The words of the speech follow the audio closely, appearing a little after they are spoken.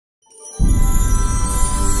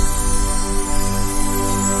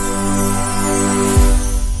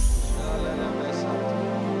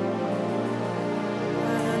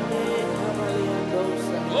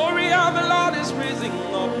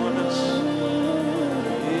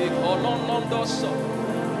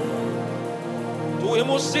To him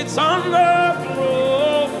who sits on the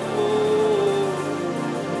throne,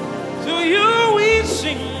 to you we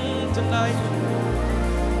sing tonight.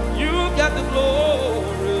 You get the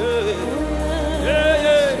glory. Yeah,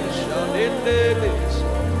 yeah.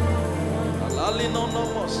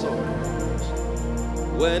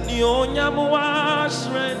 When you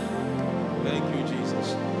strength, thank you,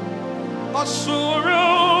 Jesus.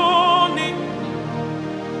 Osuroni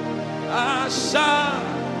Asha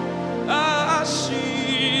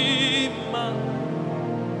Ashima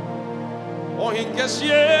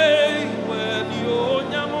Ohinkesye when you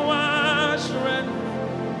strength.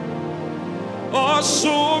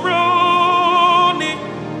 Osuroni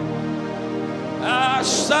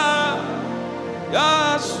Asha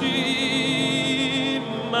Ashima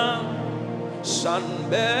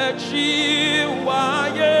Sanbechi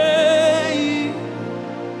waye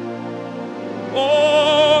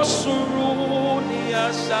Osuruni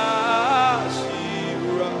asasira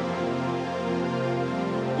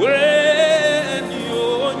when you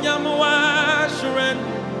nyamwashren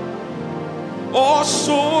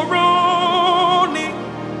Osuruni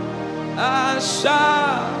asasima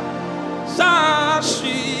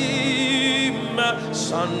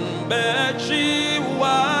Sanbechi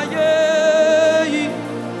waye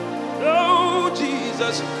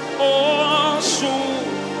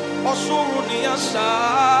Osuruni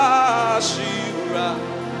asasira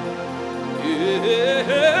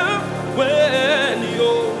when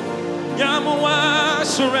you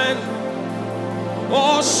nyamwasren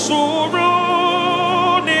Osuruni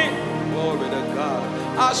glory to God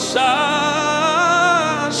asasima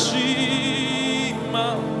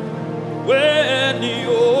when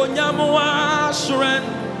you nyamwasren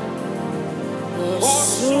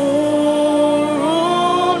Osuruni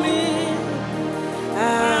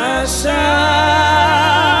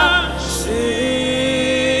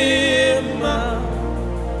Asashima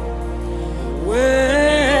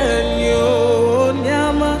when you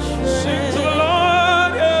sing to the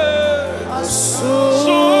Lord, yeah.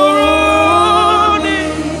 Asuruni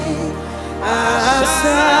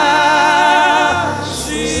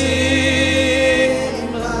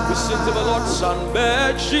Asashima. We sing to the Lord, Son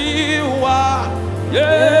Bechiwa,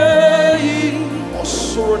 yeah.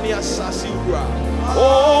 Osuruni Asasira.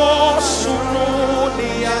 Oh,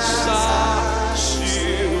 Suruni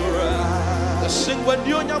Asashira. Let's sing when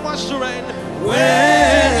you nyamwashren.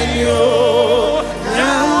 When you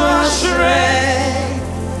nyamwashren.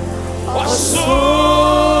 Oh, Suruni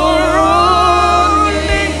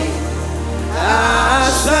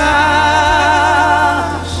Asashira.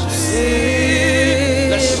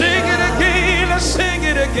 Let's sing it again. Let's sing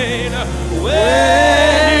it again. When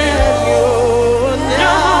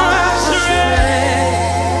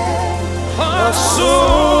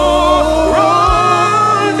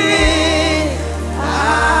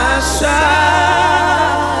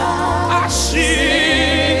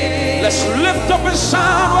let's lift up a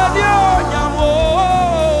sound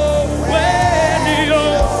when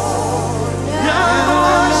you're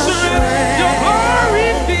your glory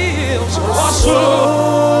feels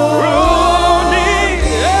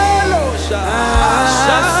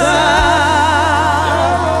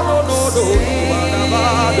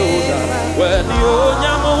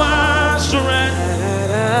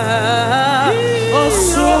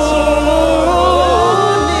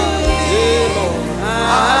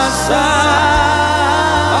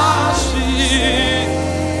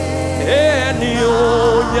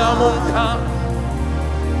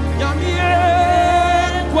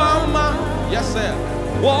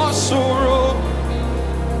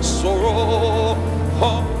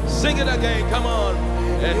Sing it again, come on.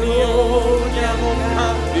 And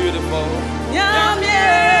beautiful.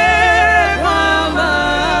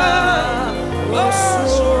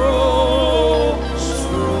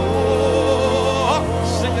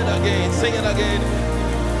 Sing it again, sing it again.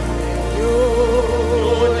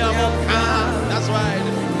 That's right.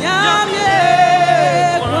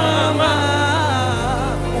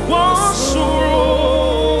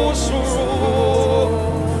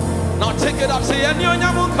 Now take it up, say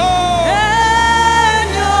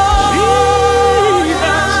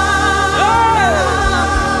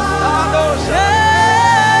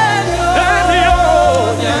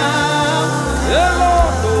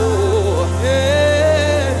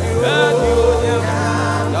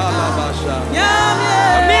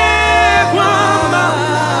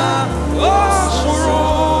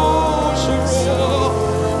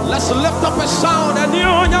lift up a sound and you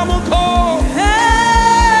nyamuko.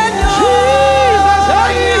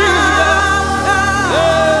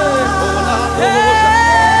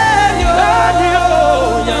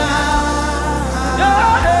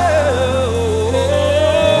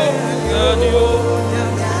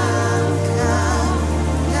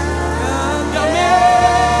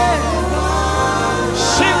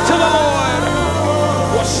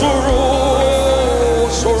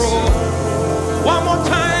 One more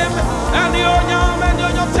time, and you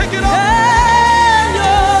take it up.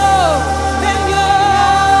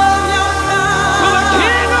 To the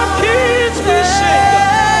King of Kings we sing.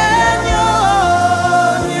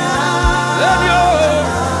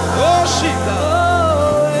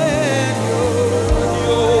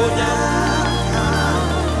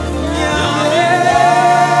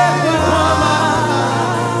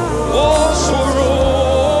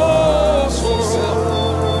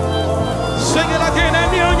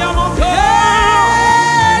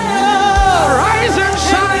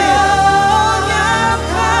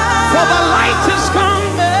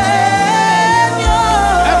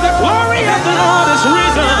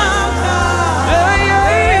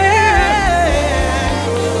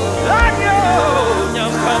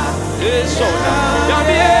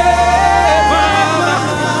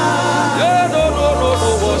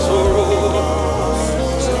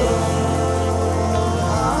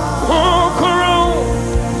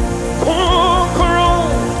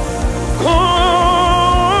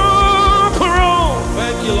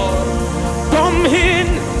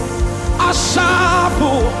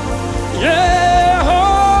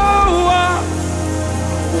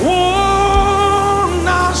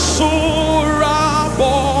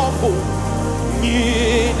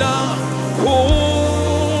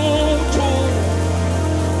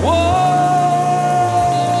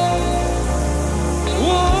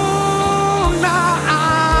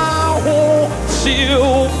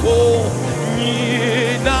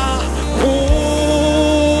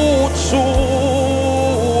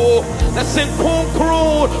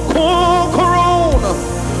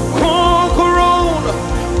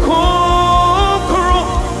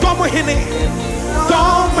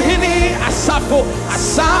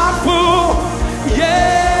 Asafu,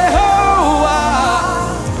 Yehovah,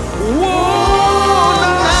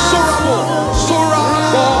 Wona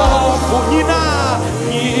Surabo,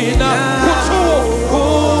 Nina, Kutu,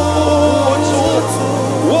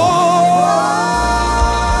 Wona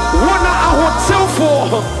Ahotelfo,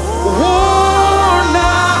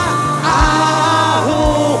 Wona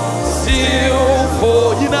Ahotelfo,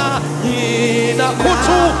 Nina,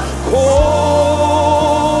 Kutu,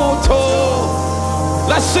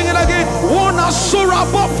 Let's sing it again. Wona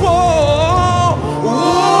Surabofo.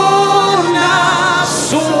 Wona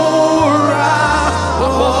Surabofo.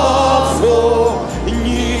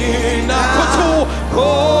 Nina Koto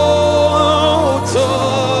Koto.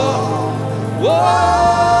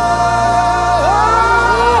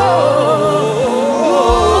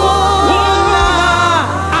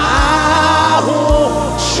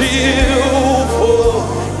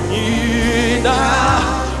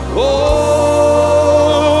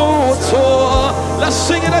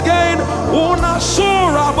 Sing it again. Wona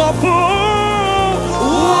Surabofo.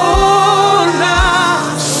 Wona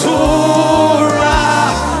Surabofo.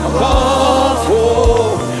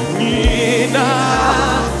 Nina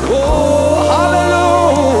Ko.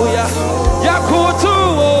 Hallelujah. Yakutu.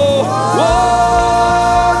 Oh,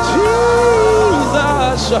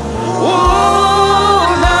 Jesus.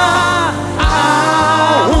 Wona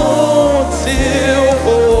Ahotilfo.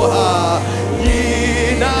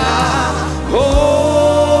 Nina Ko.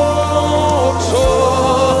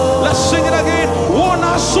 Sing it again.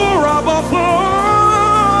 Wona Surabofo.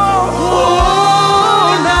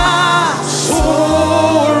 Wona Surabofo.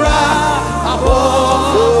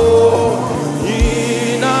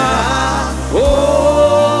 Nina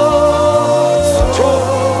Oto.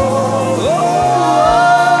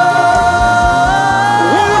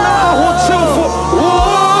 Wona Ahotilfo.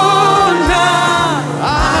 Wona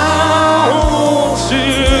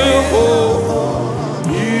Ahotilfo.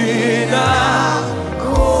 Nina.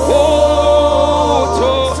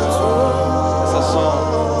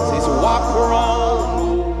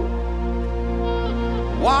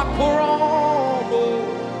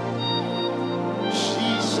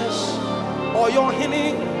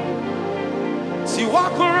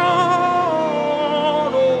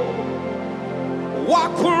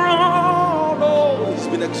 He's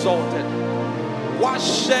been exalted.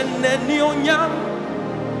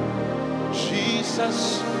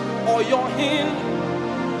 Jesus, or your hin,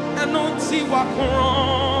 and don't see Wakrono.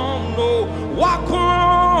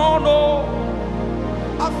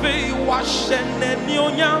 Afe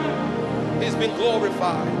washenenionyam. He's been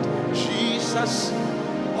glorified. Jesus,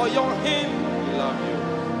 or your hin, we love you.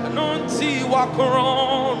 And don't see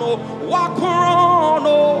Wakrono.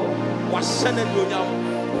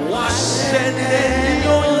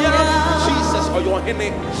 Jesus, or your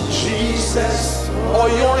hini. Jesus, or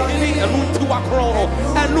your hini.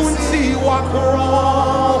 And unti wakrono.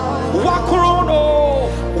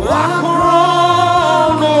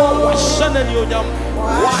 nyonyam.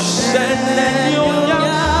 Washene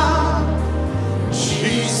nyonyam.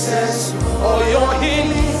 Jesus, oh your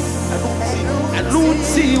hini.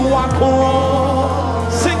 Aluti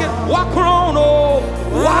wakron. Sing it, wakron, oh,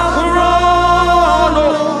 wakron,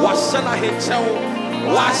 oh. Wasena hinchel,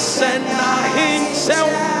 wasena hinchel.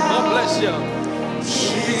 God bless you.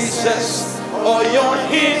 Jesus, oh your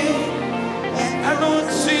hini.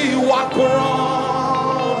 Aluti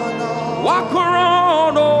wakron,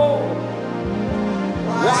 wakron, oh.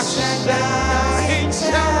 Wasena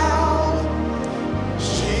hinchel.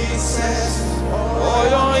 Jesus, oh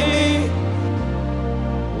your hini.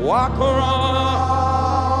 Walk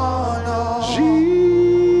around,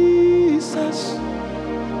 Jesus,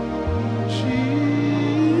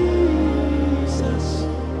 Jesus,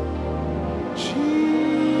 Jesus,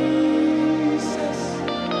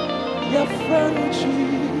 your friend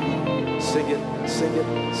Jesus. Sing it, sing it,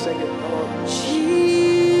 sing it. Come on.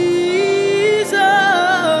 Jesus.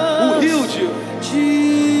 Who healed you?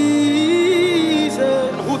 Jesus.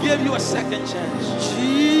 And who gave you a second chance?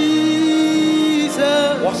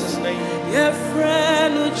 What's his name? Your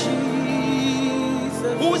friend, oh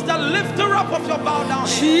Jesus. Who is the lifter up of your bow down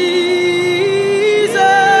head? Jesus.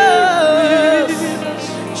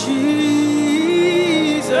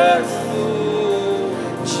 Jesus.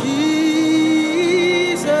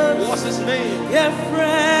 Jesus. What's his name? Your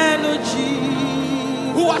friend, oh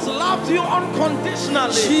Jesus. Who has loved you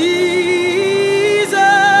unconditionally? Jesus.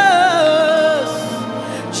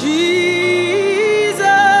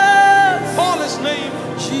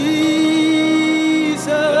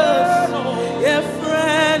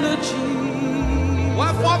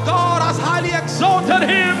 God has highly exalted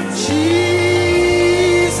him,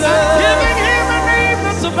 Jesus, giving him a name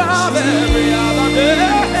that's above every other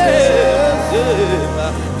name.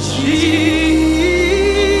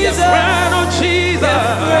 Jesus, your friend, oh Jesus,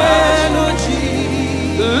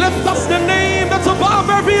 lift up the name that's above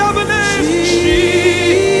every other name.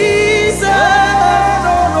 Jesus,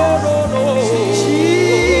 no.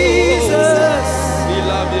 Jesus, we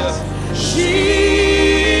love you.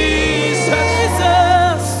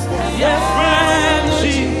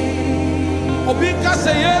 Obika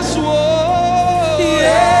say yes, oh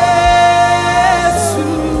yes, we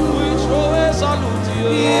throw a salute to you.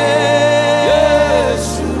 Yes,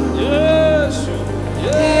 yes,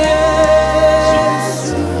 yes,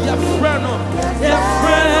 your friend, yeah.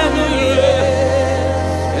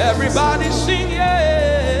 Everybody sing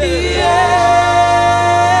yes,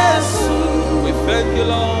 yes. We thank you,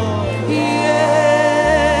 Lord.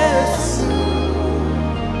 Yes,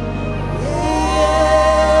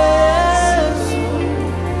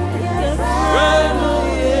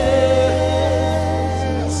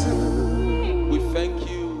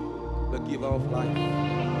 of life.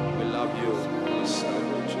 We love you. We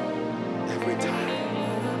celebrate you every time.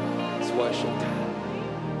 It's worship time.